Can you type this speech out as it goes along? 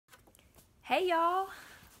Hey y'all!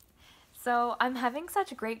 So I'm having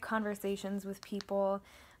such great conversations with people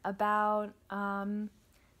about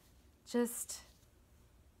just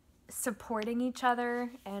supporting each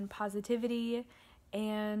other and positivity,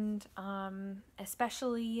 and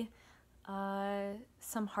especially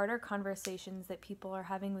some harder conversations that people are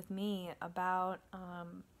having with me about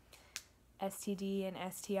STD and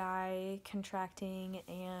STI contracting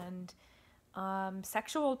and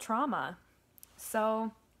sexual trauma.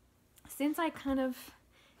 So since I kind of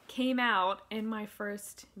came out in my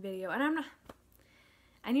first video, and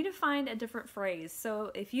I need to find a different phrase.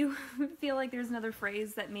 So if you feel like there's another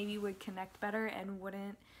phrase that maybe would connect better and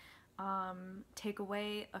wouldn't take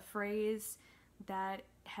away a phrase that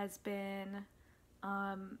has been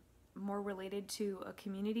more related to a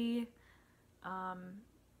community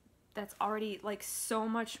that's already like so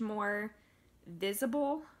much more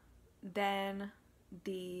visible than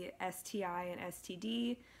the STI and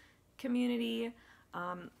STD community,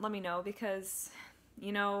 let me know, because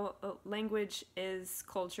language is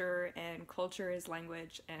culture and culture is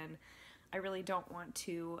language, and I really don't want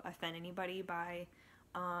to offend anybody by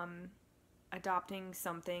adopting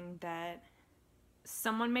something that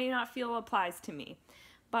someone may not feel applies to me.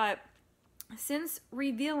 But since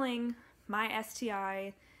revealing my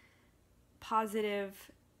STI positive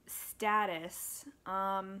status,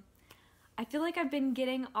 I feel like I've been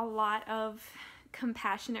getting a lot of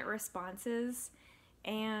compassionate responses,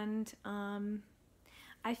 and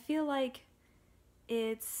I feel like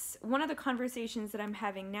it's one of the conversations that I'm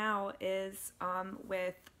having now is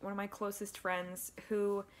with one of my closest friends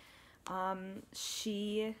who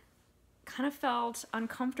she kind of felt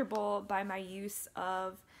uncomfortable by my use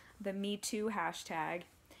of the Me Too hashtag,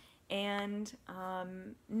 and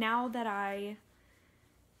now that I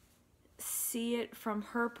see it from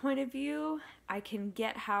her point of view, I can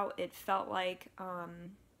get how it felt like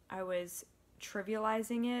I was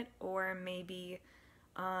trivializing it, or maybe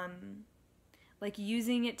like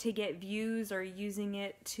using it to get views, or using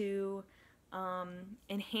it to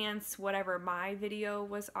enhance whatever my video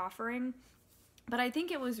was offering. But I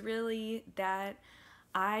think it was really that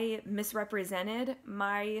I misrepresented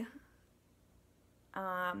my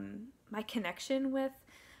my connection with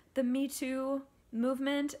the Me Too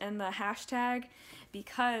movement and the hashtag,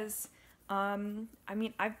 because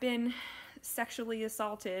I've been sexually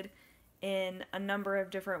assaulted in a number of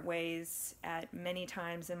different ways at many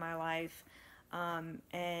times in my life,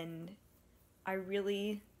 and I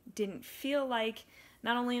really didn't feel like,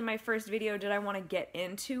 not only in my first video did I want to get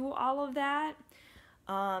into all of that,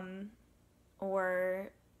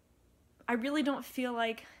 or I really don't feel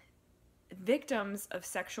like victims of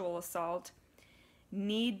sexual assault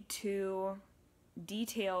need to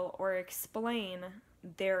detail or explain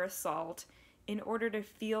their assault in order to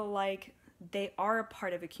feel like they are a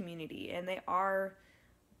part of a community, and they are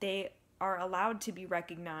allowed to be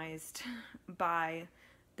recognized by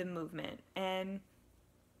the movement. And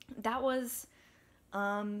that was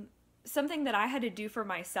something that I had to do for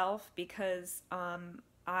myself, because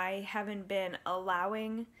I haven't been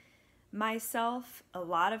allowing myself a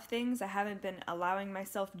lot of things. I haven't been allowing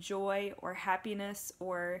myself joy or happiness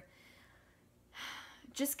or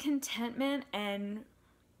just contentment and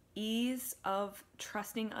ease of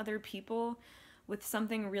trusting other people with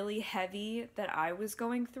something really heavy that I was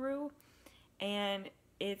going through. And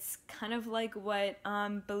it's kind of like what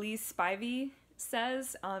Belize Spivey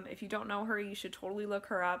says. If you don't know her, you should totally look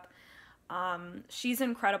her up. She's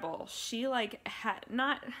incredible. She I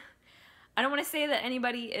don't want to say that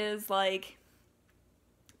anybody is like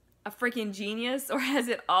a freaking genius or has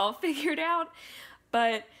it all figured out,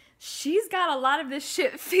 but she's got a lot of this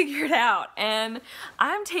shit figured out, and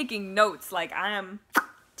I'm taking notes. Like, I am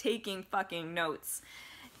taking fucking notes.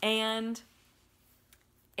 And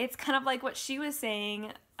it's kind of like what she was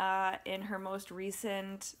saying in her most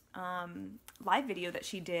recent live video that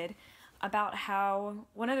she did, about how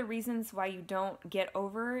one of the reasons why you don't get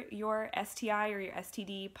over your STI or your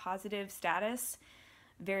STD positive status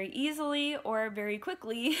very easily or very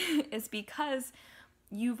quickly is because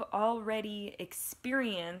you've already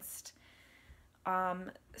experienced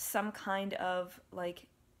some kind of like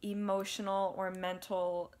emotional or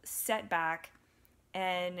mental setback,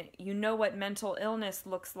 and you know what mental illness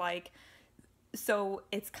looks like. So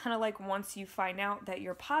it's kind of like, once you find out that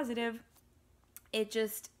you're positive, it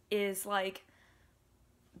just is like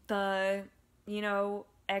the,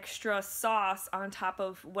 extra sauce on top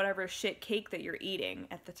of whatever shit cake that you're eating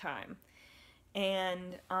at the time.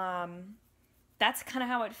 And that's kind of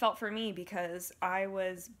how it felt for me, because I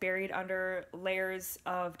was buried under layers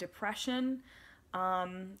of depression.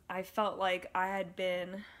 I felt like I had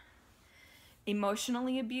been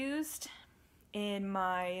emotionally abused, in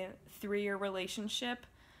my 3-year relationship.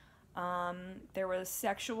 There was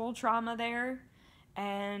sexual trauma there,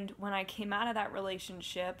 and when I came out of that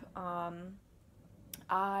relationship,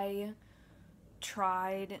 I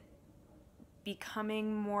tried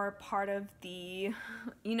becoming more part of the,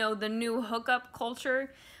 the new hookup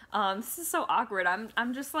culture. This is so awkward.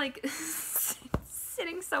 I'm just like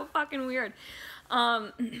sitting so fucking weird.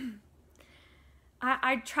 I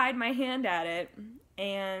tried my hand at it,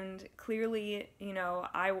 and clearly,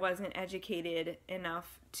 I wasn't educated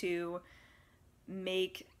enough to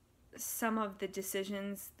make some of the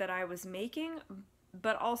decisions that I was making,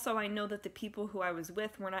 but also I know that the people who I was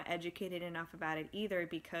with were not educated enough about it either,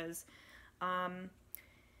 because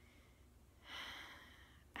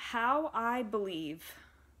how I believe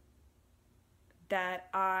that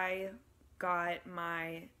I got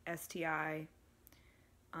my STI,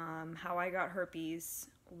 how I got herpes,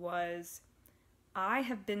 was I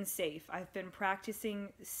have been safe. I've been practicing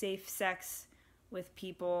safe sex with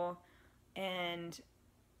people, and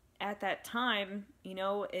at that time,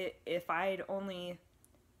 if I had only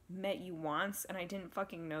met you once and I didn't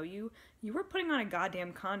fucking know you, you were putting on a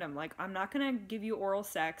goddamn condom. Like, I'm not gonna give you oral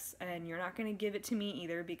sex, and you're not gonna give it to me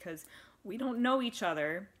either, because we don't know each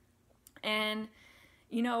other. And,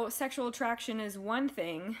 sexual attraction is one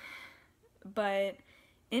thing, but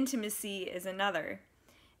intimacy is another.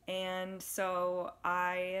 And so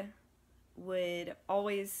I would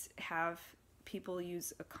always have people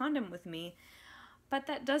use a condom with me, but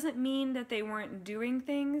that doesn't mean that they weren't doing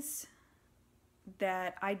things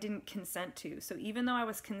that I didn't consent to. So even though I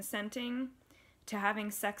was consenting to having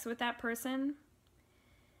sex with that person,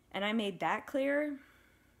 and I made that clear,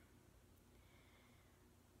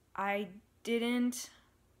 I didn't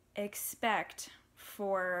expect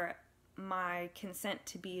for my consent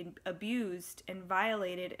to be abused and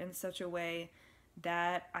violated in such a way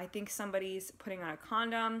that I think somebody's putting on a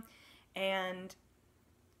condom. And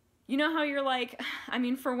you know how you're like,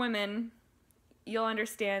 for women, you'll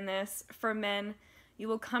understand this. For men, you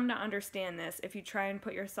will come to understand this if you try and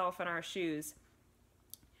put yourself in our shoes.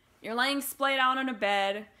 You're laying splayed out on a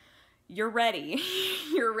bed, you're ready.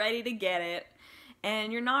 You're ready to get it,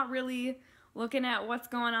 and you're not really looking at what's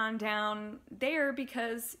going on down there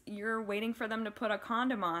because you're waiting for them to put a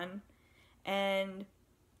condom on. And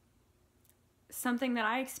something that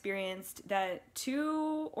I experienced, that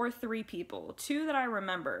 2 or 3 people, 2 that I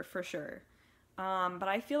remember for sure, but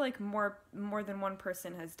I feel like more than one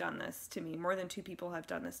person has done this to me, more than 2 people have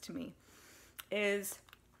done this to me, is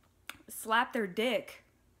slap their dick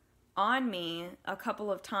on me a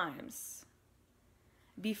couple of times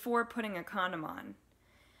before putting a condom on.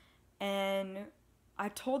 And I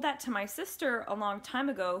told that to my sister a long time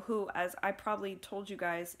ago, who, as I probably told you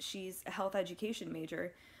guys, she's a health education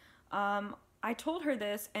major. I told her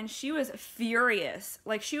this, and she was furious.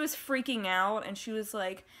 Like, she was freaking out, and she was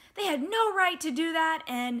like, they had no right to do that,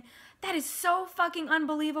 and that is so fucking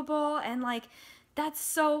unbelievable, and like, that's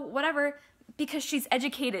so whatever, because she's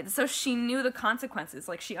educated, so she knew the consequences.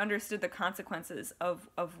 Like, she understood the consequences of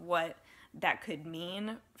what that could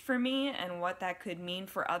mean for me, and what that could mean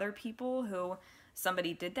for other people who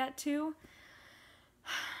somebody did that to.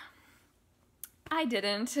 I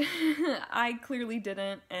didn't. I clearly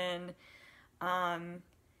didn't, and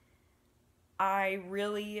I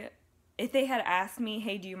really, if they had asked me,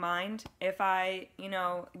 hey, do you mind if I,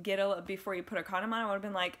 get a, before you put a condom on, I would have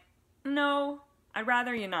been like, no, I'd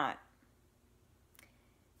rather you not.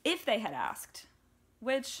 If they had asked,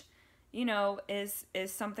 which, is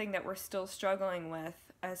something that we're still struggling with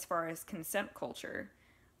as far as consent culture,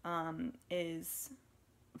 is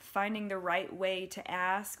finding the right way to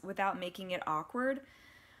ask without making it awkward.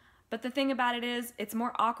 But the thing about it is, it's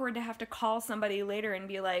more awkward to have to call somebody later and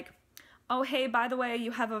be like, oh, hey, by the way,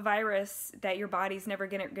 you have a virus that your body's never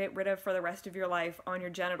going to get rid of for the rest of your life on your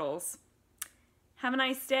genitals. Have a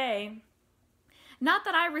nice day. Not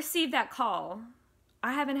that I received that call.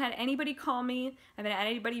 I haven't had anybody call me. I haven't had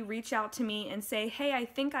anybody reach out to me and say, hey, I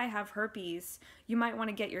think I have herpes. You might want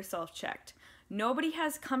to get yourself checked. Nobody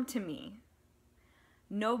has come to me.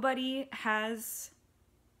 Nobody has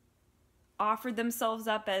offered themselves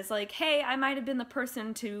up as like, hey, I might have been the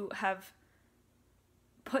person to have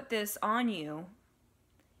put this on you.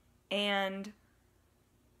 And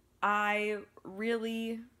I'm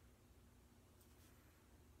really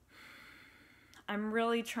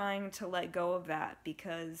trying to let go of that,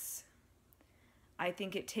 because I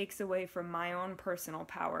think it takes away from my own personal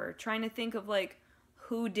power. Trying to think of like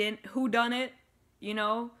who done it,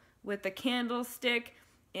 with the candlestick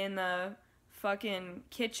in the fucking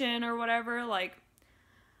kitchen or whatever. Like,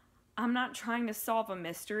 I'm not trying to solve a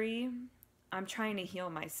mystery. I'm trying to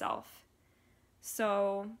heal myself.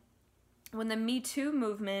 So when the Me Too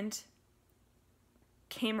movement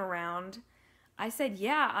came around, I said,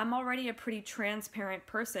 yeah, I'm already a pretty transparent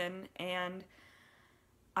person, and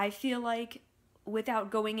I feel like without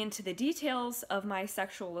going into the details of my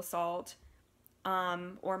sexual assault,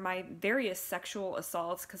 or my various sexual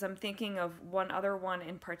assaults, because I'm thinking of one other one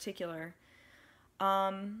in particular,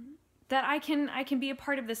 that I can be a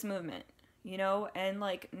part of this movement, you know, and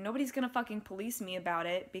like nobody's gonna fucking police me about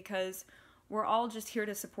it, because we're all just here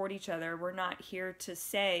to support each other. We're not here to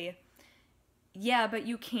say, yeah, but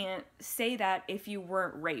you can't say that if you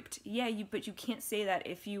weren't raped. Yeah, but you can't say that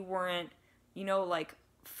if you weren't, you know, like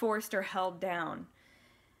forced or held down.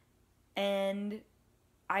 And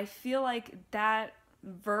I feel like that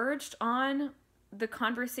verged on the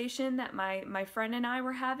conversation that my friend and I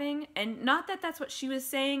were having, and not that that's what she was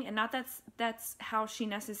saying, and not that's how she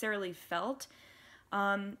necessarily felt,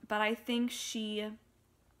 but I think she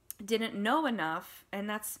didn't know enough, and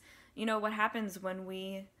that's, you know, what happens when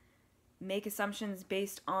we make assumptions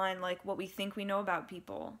based on like what we think we know about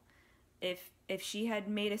people. If she had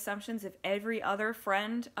made assumptions, if every other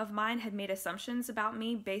friend of mine had made assumptions about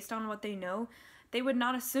me based on what they know, they would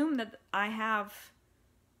not assume that I have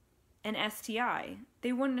an STI.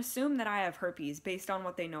 They wouldn't assume that I have herpes based on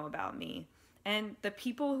what they know about me. And the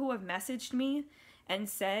people who have messaged me and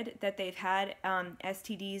said that they've had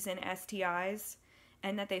STDs and STIs,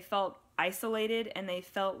 and that they felt isolated and they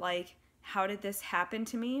felt like, how did this happen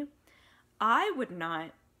to me? I would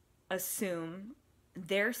not assume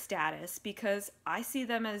their status, because I see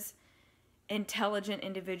them as intelligent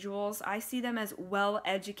individuals. I see them as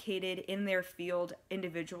well-educated in their field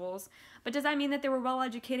individuals. But does that mean that they were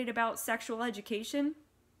well-educated about sexual education?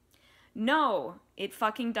 No, it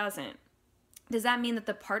fucking doesn't. Does that mean that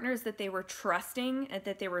the partners that they were trusting and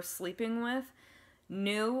that they were sleeping with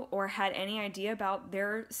knew or had any idea about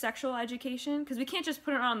their sexual education? Because we can't just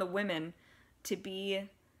put it on the women to be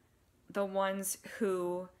the ones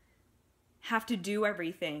who have to do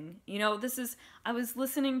everything. You know, I was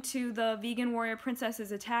listening to the Vegan Warrior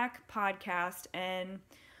Princesses Attack podcast, and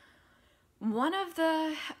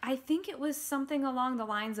I think it was something along the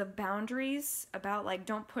lines of boundaries, about like,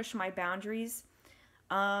 don't push my boundaries.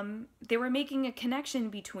 They were making a connection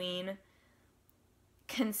between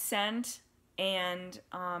consent and,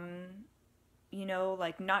 you know,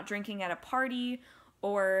 like not drinking at a party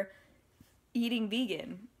or eating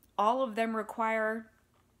vegan. All of them require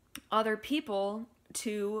other people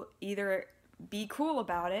to either be cool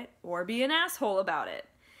about it or be an asshole about it.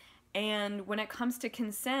 And when it comes to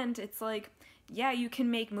consent, it's like, yeah, you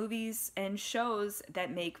can make movies and shows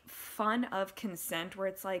that make fun of consent, where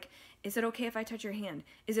it's like, is it okay if I touch your hand?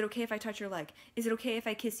 Is it okay if I touch your leg? Is it okay if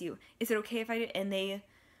I kiss you? Is it okay if I... And they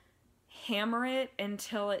hammer it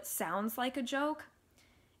until it sounds like a joke.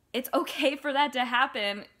 It's okay for that to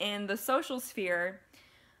happen in the social sphere,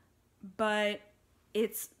 but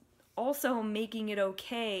it's also making it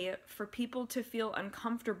okay for people to feel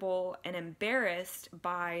uncomfortable and embarrassed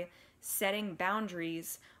by setting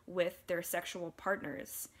boundaries with their sexual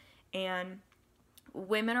partners. And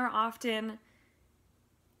women are often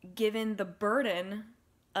given the burden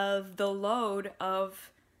of the load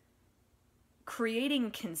of creating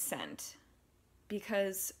consent,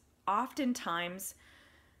 because oftentimes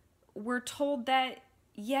we're told that,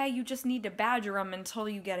 yeah, you just need to badger them until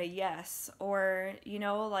you get a yes. Or, you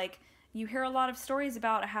know, like, you hear a lot of stories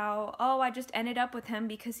about how, oh, I just ended up with him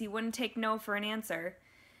because he wouldn't take no for an answer.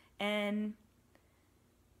 And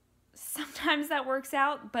sometimes that works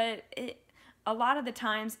out, but a lot of the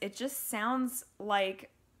times it just sounds like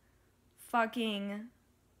fucking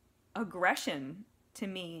aggression to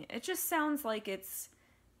me. It just sounds like it's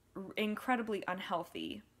incredibly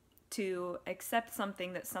unhealthy to accept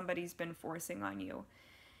something that somebody's been forcing on you.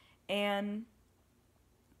 And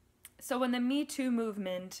so when the Me Too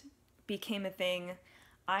movement became a thing,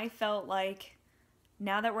 I felt like,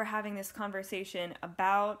 now that we're having this conversation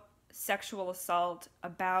about sexual assault,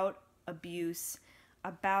 about abuse,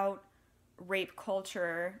 about rape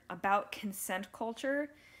culture, about consent culture,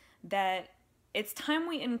 that it's time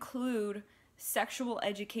we include sexual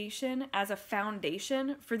education as a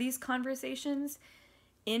foundation for these conversations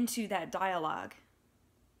into that dialogue.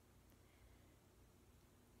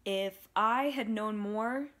 If I had known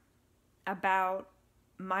more about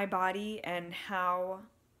my body and how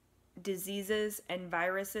diseases and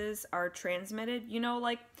viruses are transmitted, you know,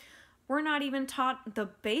 like, we're not even taught the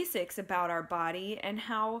basics about our body and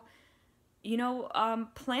how, you know,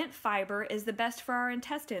 plant fiber is the best for our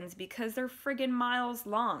intestines because they're friggin' miles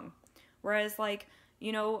long. Whereas, like,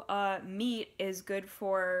 you know, meat is good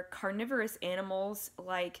for carnivorous animals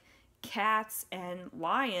like cats and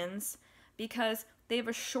lions because they have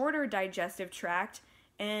a shorter digestive tract,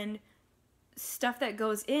 and stuff that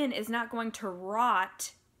goes in is not going to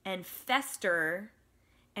rot and fester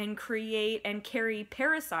and create and carry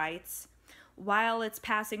parasites while it's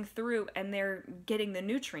passing through and they're getting the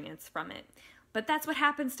nutrients from it. But that's what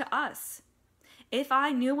happens to us. If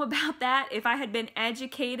I knew about that, if I had been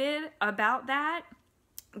educated about that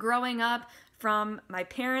growing up from my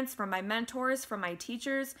parents, from my mentors, from my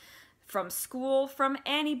teachers, from school, from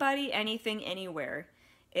anybody, anything, anywhere,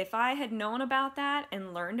 if I had known about that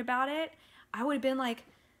and learned about it, I would have been like,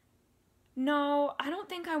 no, I don't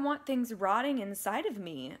think I want things rotting inside of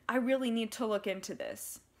me. I really need to look into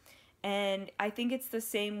this. And I think it's the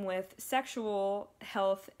same with sexual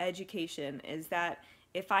health education, is that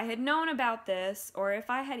if I had known about this, or if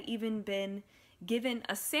I had even been given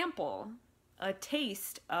a sample, a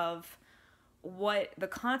taste of what the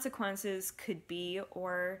consequences could be,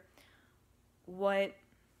 or what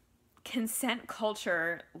consent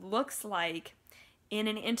culture looks like in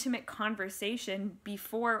an intimate conversation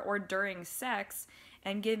before or during sex,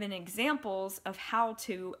 and given examples of how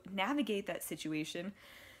to navigate that situation,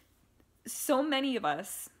 so many of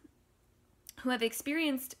us who have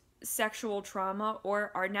experienced sexual trauma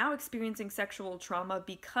or are now experiencing sexual trauma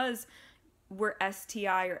because we're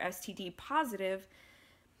STI or STD positive,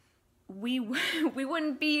 we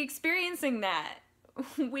wouldn't be experiencing that.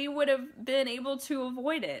 We would have been able to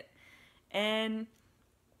avoid it. And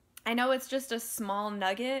I know it's just a small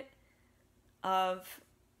nugget of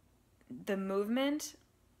the movement,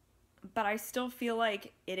 but I still feel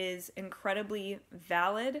like it is incredibly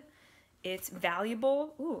valid. It's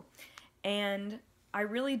valuable. Ooh. And I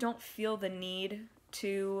really don't feel the need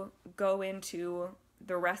to go into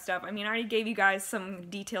the rest of, I mean, I already gave you guys some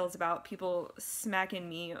details about people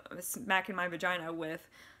smacking my vagina with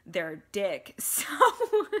their dick. So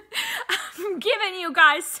I'm giving you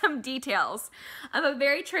guys some details. I'm a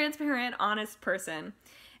very transparent, honest person.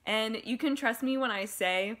 And you can trust me when I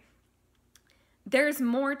say there's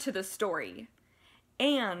more to the story.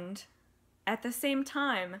 And at the same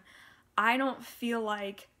time, I don't feel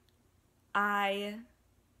like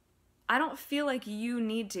you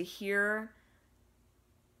need to hear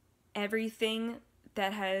everything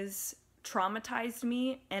that has traumatized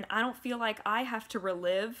me, and I don't feel like I have to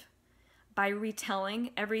relive by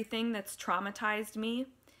retelling everything that's traumatized me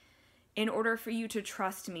in order for you to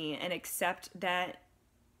trust me and accept that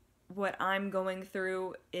what I'm going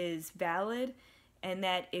through is valid, and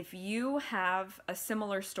that if you have a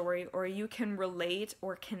similar story or you can relate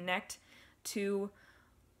or connect to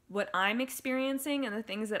what I'm experiencing and the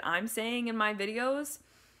things that I'm saying in my videos,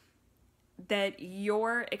 that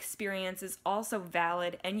your experience is also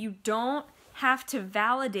valid, and you don't have to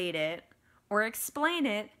validate it or explain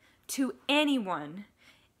it to anyone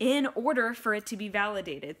in order for it to be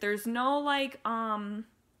validated. There's no like,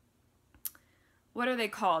 what are they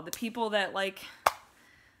called? The people that like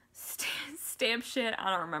stamp shit? I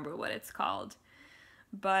don't remember what it's called.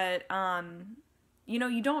 But, you know,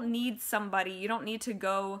 you don't need somebody, you don't need to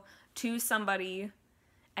go to somebody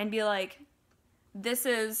and be like, this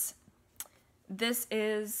is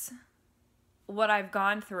what I've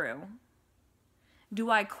gone through. Do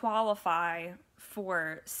I qualify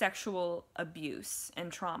for sexual abuse and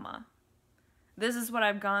trauma? This is what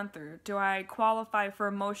I've gone through. Do I qualify for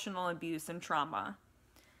emotional abuse and trauma?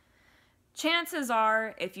 Chances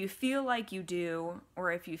are, if you feel like you do,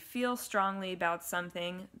 or if you feel strongly about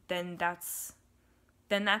something, then that's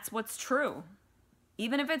what's true.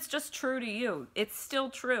 Even if it's just true to you, it's still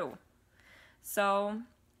true. So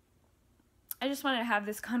I just wanted to have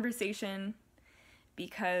this conversation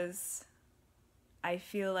because I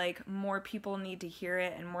feel like more people need to hear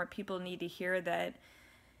it, and more people need to hear that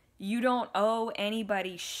you don't owe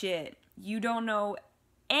anybody shit. You don't owe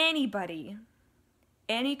anybody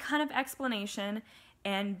any kind of explanation,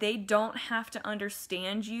 and they don't have to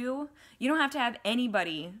understand you. You don't have to have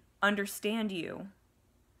anybody understand you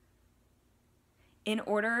in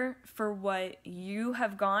order for what you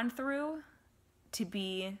have gone through to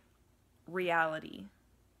be reality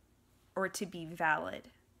or to be valid.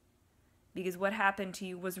 Because what happened to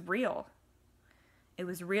you was real. It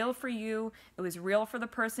was real for you. It was real for the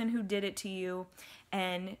person who did it to you.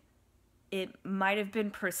 And it might have been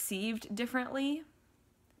perceived differently,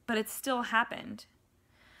 but it still happened.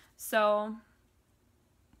 So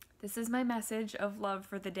this is my message of love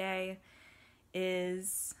for the day,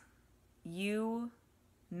 is you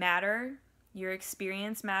matter. Your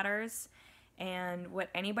experience matters. And what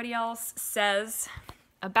anybody else says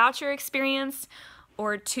about your experience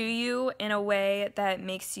or to you in a way that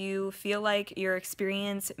makes you feel like your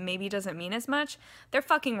experience maybe doesn't mean as much, they're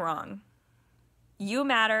fucking wrong. You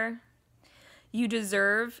matter. You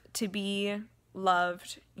deserve to be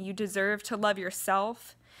loved. You deserve to love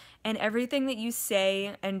yourself. And everything that you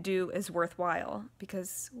say and do is worthwhile,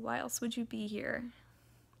 because why else would you be here?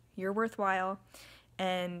 You're worthwhile,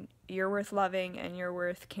 and you're worth loving, and you're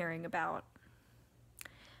worth caring about.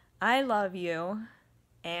 I love you,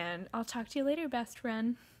 and I'll talk to you later, best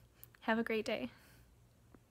friend. Have a great day.